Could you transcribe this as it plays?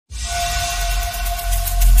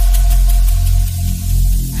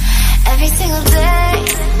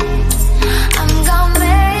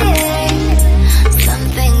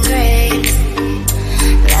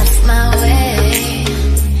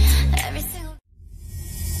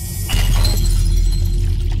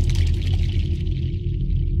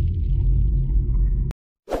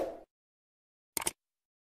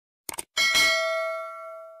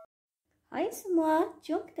Hai semua,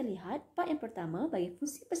 jom kita lihat part yang pertama bagi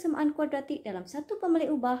fungsi persamaan kuadratik dalam satu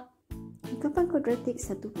pembalik ubah. Ungkapan kuadratik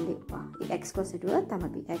satu pembalik ubah. Ax kuasa 2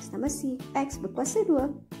 tambah bx tambah c. X berkuasa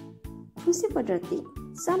 2. Fungsi kuadratik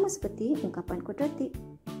sama seperti ungkapan kuadratik.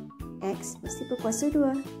 X mesti berkuasa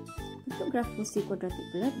 2. Untuk graf fungsi kuadratik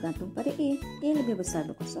pula bergantung pada A. A lebih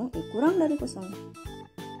besar dari kosong, A kurang dari kosong.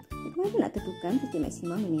 Bagaimana nak tentukan titik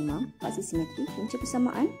maksimum minimum paksi simetri punca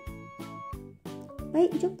persamaan?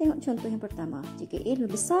 Baik, jom tengok contoh yang pertama. Jika A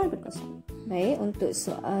lebih besar dari kosong. Baik, untuk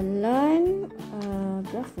soalan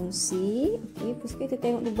graf fungsi. Okey, fungsi kita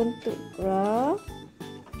tengok di bentuk graf.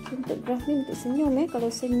 Bentuk graf ni bentuk senyum. Kalau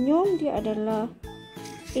senyum dia adalah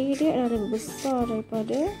A dia adalah lebih besar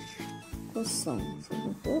daripada kosong. So,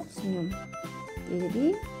 bentuk senyum. Okay, jadi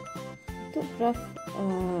untuk graf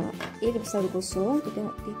A lebih besar dari kosong, kita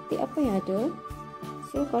tengok titik apa yang ada.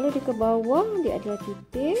 So, kalau dia ke bawah dia adalah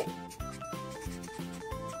titik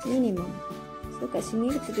minimum. So kat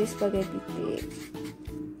sini kita tulis sebagai titik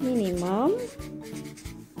minimum.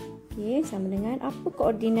 Okey, sama dengan apa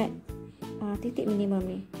koordinat titik minimum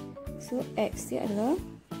ni. So x dia adalah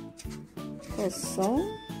 0,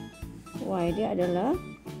 y dia adalah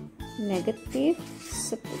negatif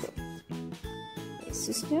 10.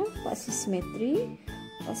 Khususnya paksi simetri.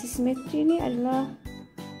 Paksi simetri ni adalah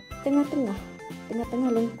tengah-tengah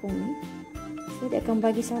lengkung ni. So dia akan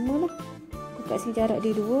bagi sama lah. Kat sini jarak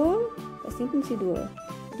dia 2, kat sini pun mesti 2.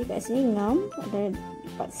 Jadi kat sini 6 ada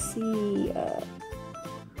paksi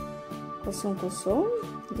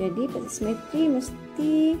 0, jadi paksi simetri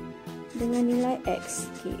mesti dengan nilai x.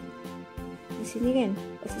 Okay. Di sini kan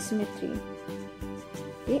paksi simetri.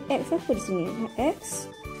 Jadi x apa di sini? X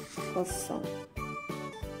 0.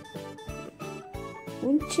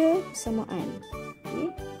 Punca persamaan.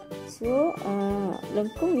 Okay. So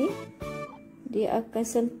lengkung ni dia akan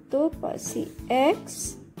sentuh paksi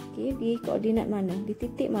X, okay, di koordinat mana? Di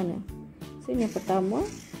titik mana? So, yang pertama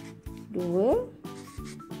 2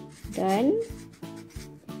 dan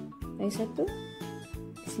lagi satu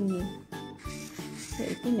di sini,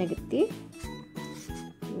 iaitu negatif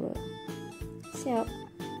 2. Siap.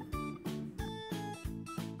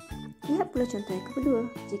 Lihat pula contoh yang kedua.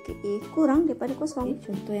 Jika A kurang daripada kosong.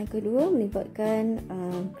 Okay, contoh yang kedua melibatkan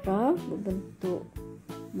graf berbentuk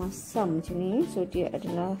masam macam ni. So dia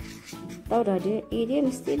adalah tahu dah dia A dia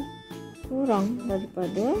mesti kurang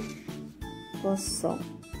daripada kosong.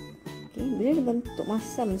 Okay, bila dia bentuk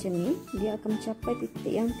masam macam ni, dia akan mencapai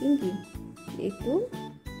titik yang tinggi, iaitu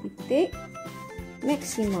titik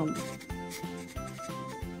maksimum.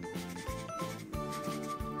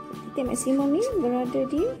 Titik maksimum ni berada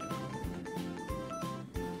di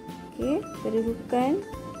kedudukan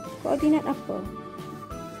koordinat apa?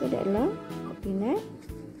 So dia adalah koordinat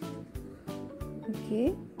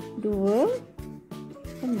 2,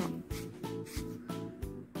 6.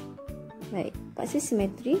 Baik, paksi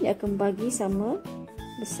simetri dia akan bagi sama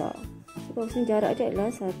besar. So, kalau jarak dia adalah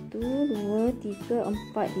 1, 2, 3,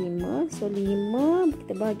 4, 5. So, 5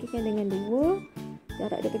 kita bagikan dengan 2.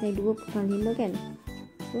 Jarak dia akan jadi 2/5 kan.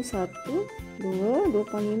 So, 1, 2,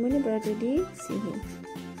 2/5 ni berada di sini.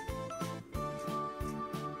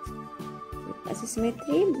 Paksi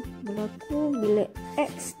simetri berlaku bila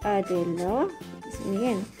x adalah di sini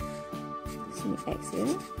kan. Di sini x ya.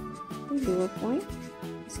 1.5.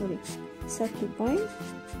 1.5.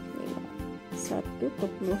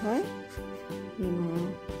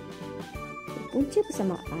 Punca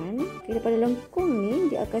persamaan daripada lengkung ni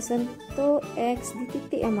dia akan sentuh x di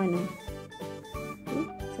titik yang mana? Okay.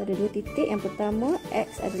 So ada 2 titik. Yang pertama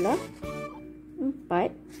x adalah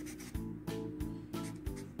 4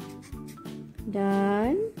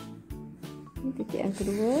 dan titik yang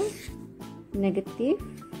kedua negatif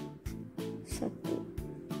 1.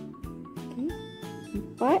 Okay.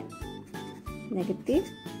 4 negatif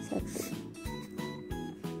 1.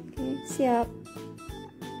 Okay, siap.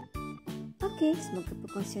 Okay, semoga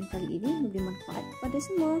perkongsian kali ini memberi manfaat kepada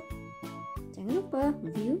semua. Jangan lupa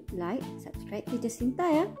view, like, subscribe Teacher Sinta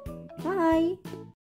ya. Bye.